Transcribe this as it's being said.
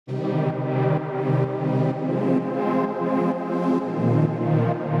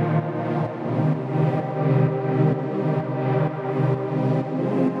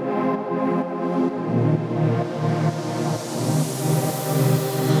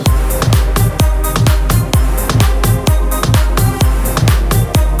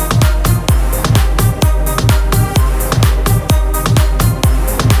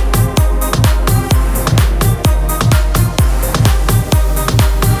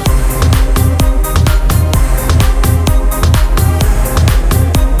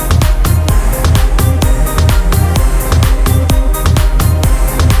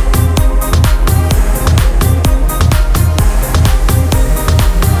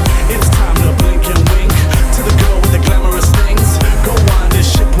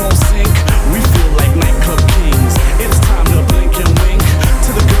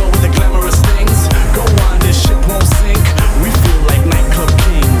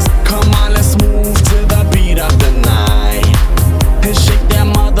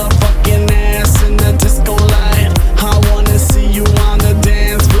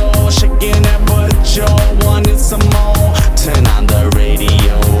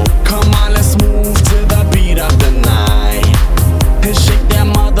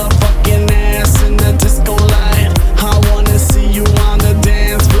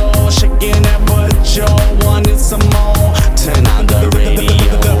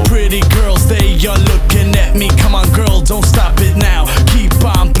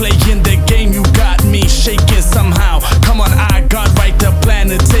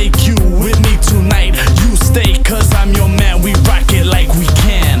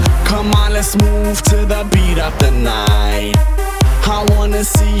let's move to the beat of the night. I wanna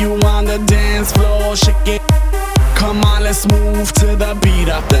see you on the dance floor, shake it. Come on, let's move to the beat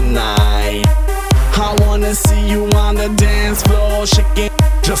of the night. I wanna see you on the dance floor, shake it.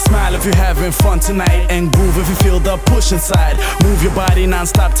 Just smile if you're having fun tonight, and groove if you feel the push inside. Move your body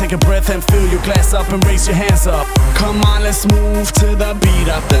non-stop, take a breath and fill your glass up and raise your hands up. Come on, let's move to the beat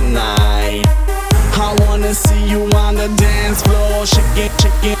of the night. I wanna see you on the dance floor, shake it,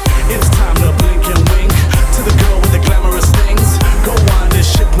 shake it. It's time to blink and wink to the girl with the glamorous things. Go on, this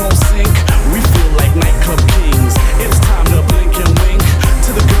ship won't sink. We feel like nightclub kings. It's time to blink and wink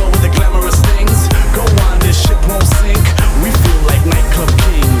to the girl with the glamorous things. Go on, this ship won't sink. We feel like nightclub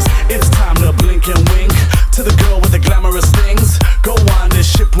kings. It's time to blink and wink to the girl with the glamorous things. Go on, this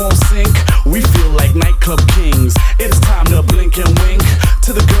ship won't sink. We feel like nightclub kings. It's time to blink and wink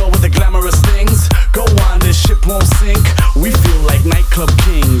to the girl with the glamorous things. Go on, this ship won't sink. We feel like nightclub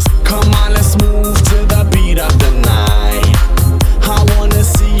kings. Come on, let's move to the beat of the night. I wanna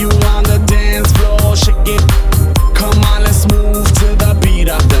see you on the dance floor, shake it. Come on, let's move to the beat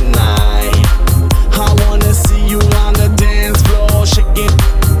of the night. I wanna see you on the dance floor, shake it.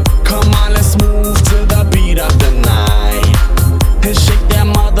 Come on, let's move to the beat of the night. And shake that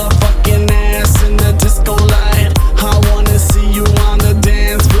motherfucking ass in the disco light. I wanna see you on the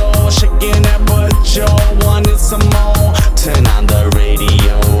dance floor, shaking that butt, you wanted some more. Turn on the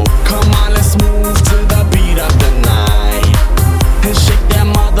radio. Come on, let's move to the beat of the night. And shake that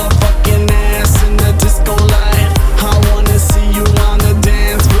motherfucking ass in the disco light. I wanna see you on the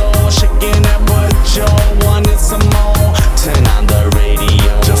dance floor, shaking that butt, you wanted some more. Turn on the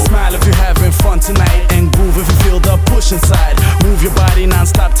radio. Just smile if you're having fun tonight, and groove if you feel the push inside. Move your body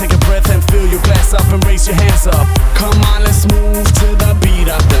non-stop, take a breath and fill your glass up and raise your hands up. Come on, let's move to the beat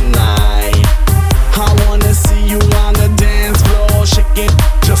of the night. I wanna see you on the dance floor, shake it.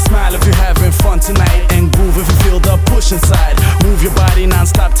 Just smile if you're having fun tonight, and groove if you feel the push inside. Move your body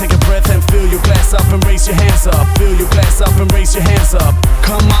non-stop, take a breath and fill your glass up and raise your hands up. Fill your glass up and raise your hands up.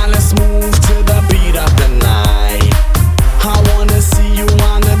 Come on, let's move to the beat of the night. I wanna see you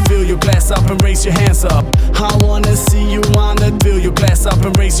on the fill your glass up and raise your hands up. I wanna see you on the fill your glass up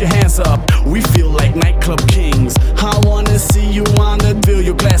and raise your hands up. We feel like nightclub kings. I wanna see you on the fill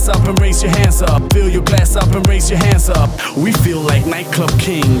your glass up and raise your hands up. Fill your glass up and raise your hands up. We feel like nightclub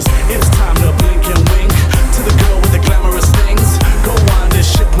kings. It's time to blink and wink to the girl with the glamorous things. Go on, this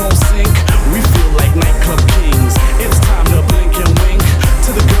ship won't sink. We feel like nightclub kings. It's time